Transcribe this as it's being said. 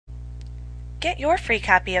Get your free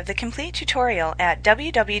copy of the complete tutorial at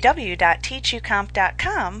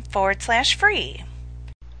www.teachucomp.com/free.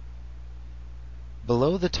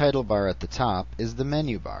 Below the title bar at the top is the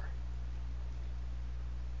menu bar.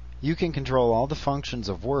 You can control all the functions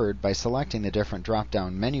of Word by selecting the different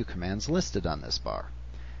drop-down menu commands listed on this bar.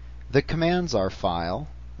 The commands are File,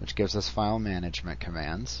 which gives us file management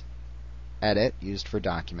commands, Edit, used for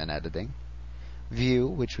document editing, View,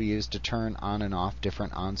 which we use to turn on and off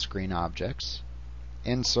different on-screen objects,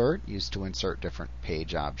 Insert, used to insert different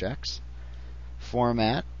page objects,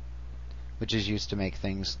 Format, which is used to make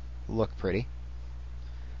things look pretty,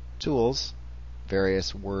 Tools,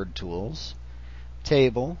 various Word tools,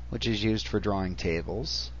 Table, which is used for drawing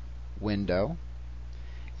tables, Window,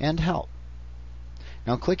 and Help.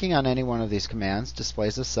 Now clicking on any one of these commands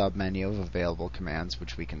displays a submenu of available commands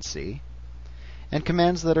which we can see, and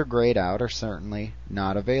commands that are grayed out are certainly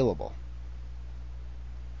not available.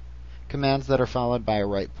 Commands that are followed by a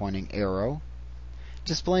right-pointing arrow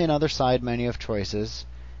display another side menu of choices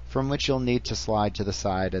from which you'll need to slide to the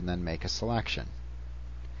side and then make a selection.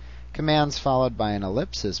 Commands followed by an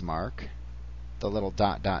ellipsis mark, the little ...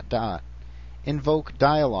 invoke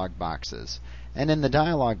dialog boxes, and in the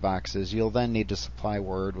dialog boxes you'll then need to supply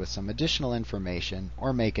Word with some additional information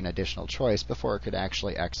or make an additional choice before it could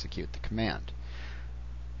actually execute the command.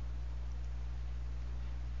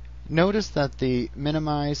 Notice that the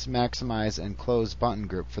minimize, maximize, and close button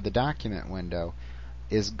group for the document window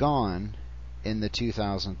is gone in the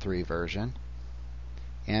 2003 version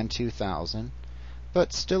and 2000,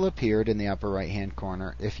 but still appeared in the upper right hand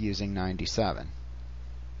corner if using 97.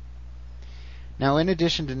 Now, in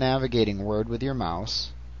addition to navigating Word with your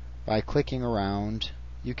mouse, by clicking around,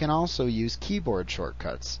 you can also use keyboard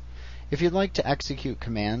shortcuts. If you'd like to execute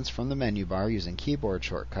commands from the menu bar using keyboard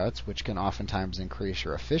shortcuts, which can oftentimes increase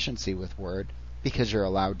your efficiency with Word because you're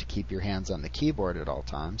allowed to keep your hands on the keyboard at all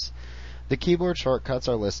times, the keyboard shortcuts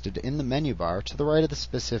are listed in the menu bar to the right of the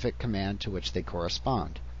specific command to which they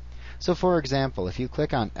correspond. So for example, if you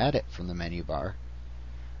click on Edit from the menu bar,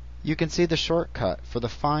 you can see the shortcut for the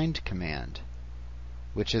Find command,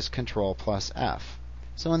 which is Control plus F.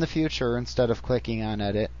 So in the future, instead of clicking on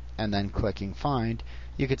Edit and then clicking Find,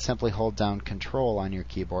 you could simply hold down Control on your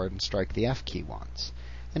keyboard and strike the F key once.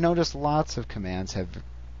 And notice lots of commands have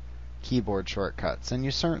keyboard shortcuts, and you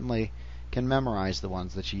certainly can memorize the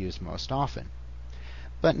ones that you use most often.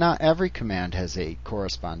 But not every command has a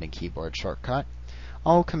corresponding keyboard shortcut.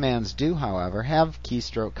 All commands do, however, have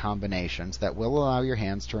keystroke combinations that will allow your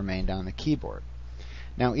hands to remain on the keyboard.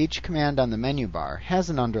 Now, each command on the menu bar has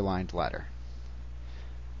an underlined letter.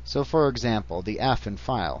 So, for example, the F in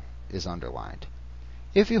File is underlined.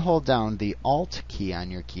 If you hold down the Alt key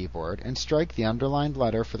on your keyboard and strike the underlined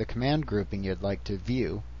letter for the command grouping you'd like to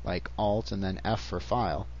view, like Alt and then F for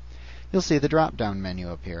File, you'll see the drop-down menu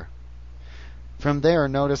appear. From there,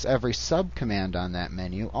 notice every sub-command on that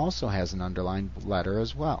menu also has an underlined letter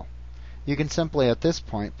as well. You can simply, at this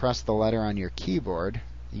point, press the letter on your keyboard.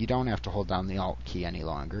 You don't have to hold down the Alt key any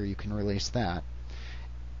longer. You can release that.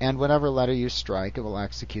 And whatever letter you strike, it will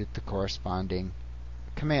execute the corresponding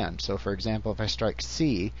command. So, for example, if I strike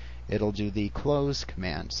C, it'll do the close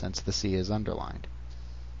command since the C is underlined.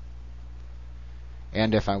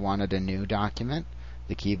 And if I wanted a new document,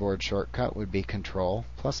 the keyboard shortcut would be Control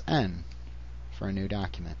plus N for a new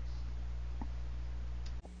document.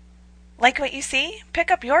 Like what you see?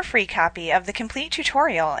 Pick up your free copy of the complete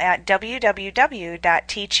tutorial at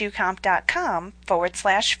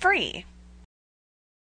www.teachucomp.com/free.